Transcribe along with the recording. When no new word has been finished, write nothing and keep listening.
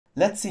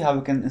Let's see how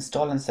we can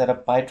install and set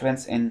up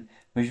PyTrends in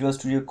Visual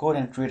Studio Code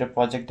and create a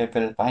project that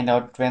will find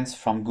out trends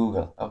from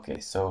Google. Okay,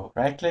 so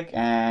right click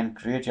and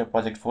create your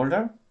project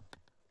folder.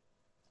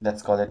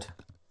 Let's call it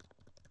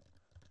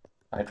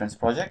PyTrends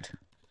project.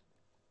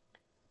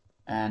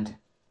 And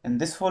in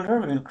this folder,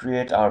 we will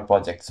create our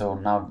project. So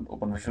now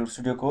open Visual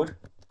Studio Code.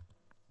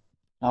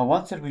 Now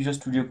once your Visual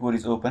Studio Code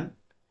is open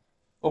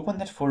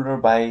that folder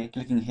by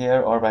clicking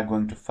here or by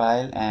going to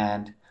File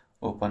and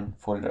Open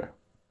Folder.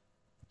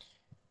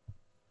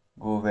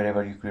 Go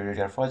wherever you created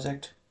your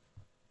project,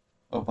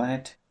 open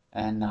it,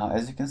 and now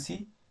as you can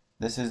see,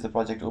 this is the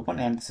project open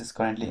and this is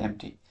currently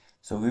empty.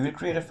 So we will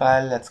create a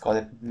file, let's call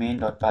it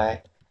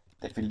main.py,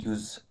 that will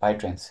use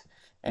PyTrends.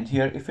 And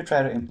here, if we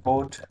try to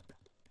import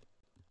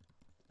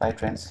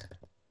PyTrends,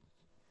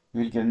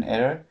 we will get an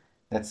error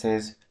that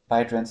says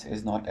PyTrends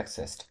is not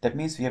accessed. That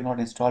means we have not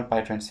installed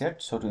PyTrends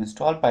yet. So to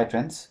install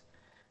PyTrends,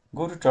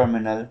 go to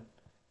Terminal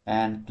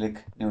and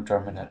click New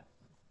Terminal.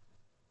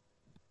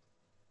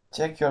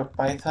 Check your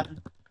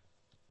Python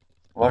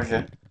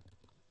version,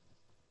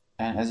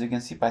 and as you can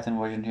see, Python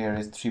version here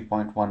is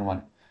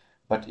 3.11.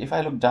 But if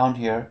I look down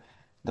here,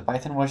 the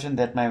Python version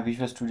that my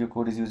Visual Studio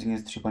Code is using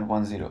is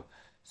 3.10.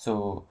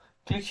 So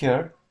click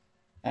here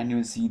and you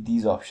will see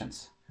these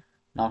options.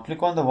 Now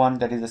click on the one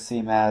that is the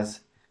same as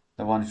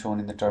the one shown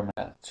in the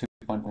terminal,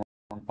 3.1.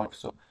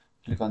 So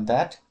click on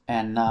that,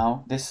 and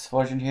now this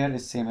version here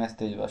is same as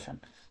this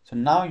version. So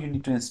now you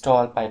need to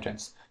install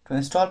PyTrends. To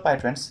install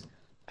PyTrends,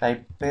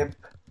 type pip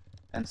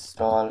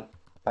install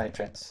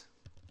PyTrends.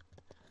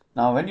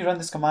 Now when you run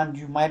this command,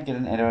 you might get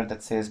an error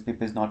that says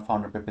pip is not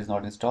found or pip is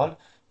not installed.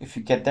 If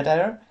you get that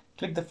error,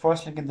 click the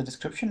first link in the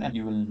description and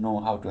you will know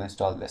how to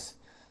install this.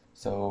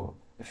 So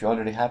if you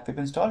already have pip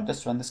installed,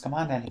 just run this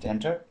command and hit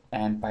enter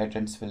and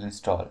PyTrends will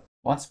install.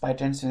 Once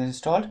PyTrends is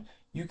installed,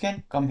 you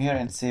can come here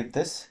and save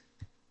this,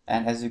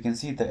 and as you can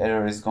see, the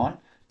error is gone.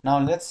 Now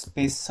let's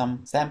paste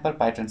some sample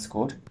PyTrends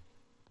code.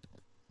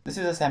 This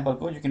is a sample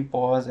code. You can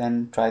pause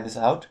and try this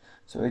out.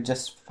 So it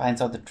just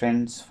finds out the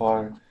trends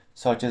for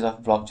searches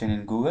of blockchain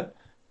in Google.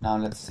 Now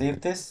let's save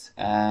this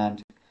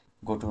and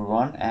go to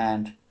run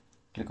and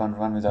click on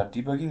run without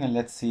debugging, and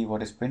let's see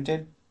what is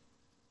printed.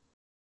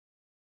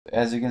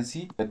 As you can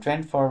see, the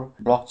trend for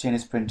blockchain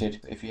is printed.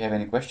 If you have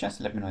any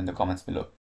questions, let me know in the comments below.